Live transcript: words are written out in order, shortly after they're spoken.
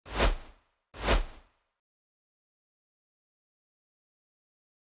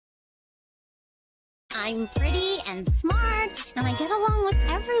I'm pretty and smart, and I get along with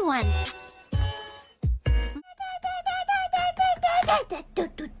everyone.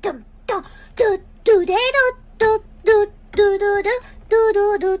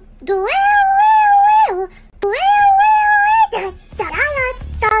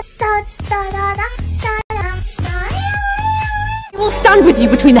 I will stand with you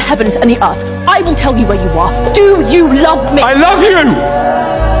between the heavens and the earth. I will tell you where you are. Do you love me? I love you!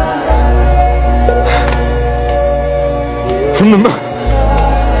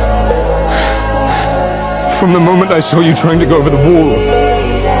 From the moment I saw you trying to go over the wall,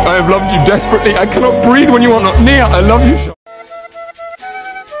 I have loved you desperately. I cannot breathe when you are not near. I love you so.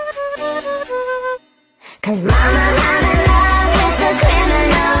 'Cause mama, I'm in love with the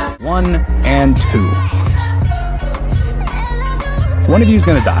criminal. 1 and 2. One of you is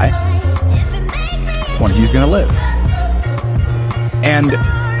gonna die. One of you is gonna live. And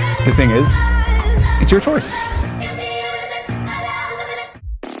the thing is, it's your choice.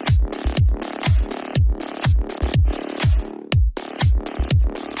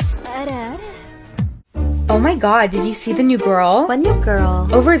 Oh my god, did you see the new girl? What new girl?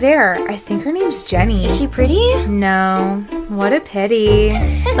 Over there. I think her name's Jenny. Is she pretty? No. What a pity.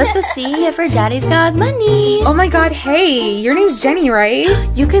 Let's go see if her daddy's got money. Oh my god, hey, your name's Jenny, right?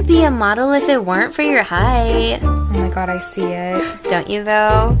 You could be a model if it weren't for your height. Oh my god, I see it. Don't you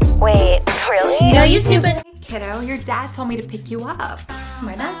though? Wait, really? No, you stupid. Hey kiddo, your dad told me to pick you up.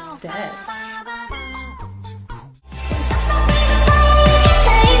 My dad's dead.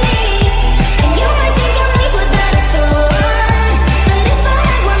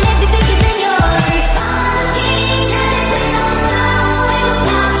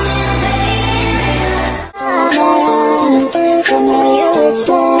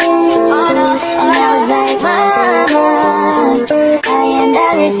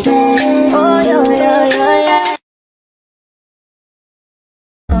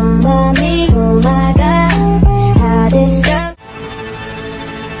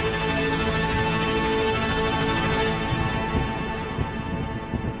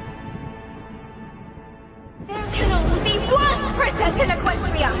 There can only be one princess in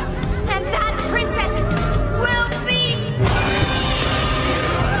Equestria, and that princess will be...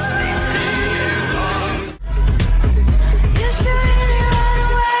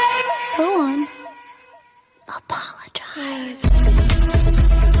 Go on. Apologize.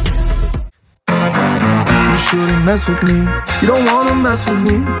 You shouldn't mess with me. You don't wanna mess with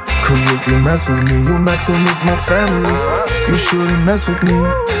me. Cause if you mess with me, you're messing with my family. You shouldn't mess with me.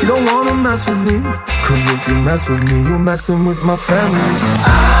 You don't wanna mess with me. Cause if you mess with me, you're messing with my family.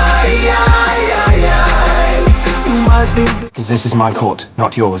 Because this is my court,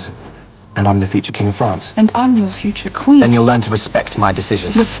 not yours. And I'm the future King of France. And I'm your future queen. Then you'll learn to respect my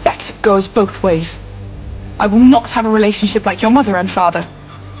decision. Respect goes both ways. I will not have a relationship like your mother and father.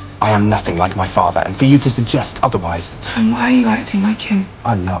 I am nothing like my father, and for you to suggest otherwise... And why are you acting like him?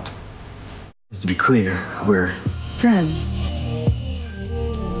 I'm not. Just to be clear, we're... Friends.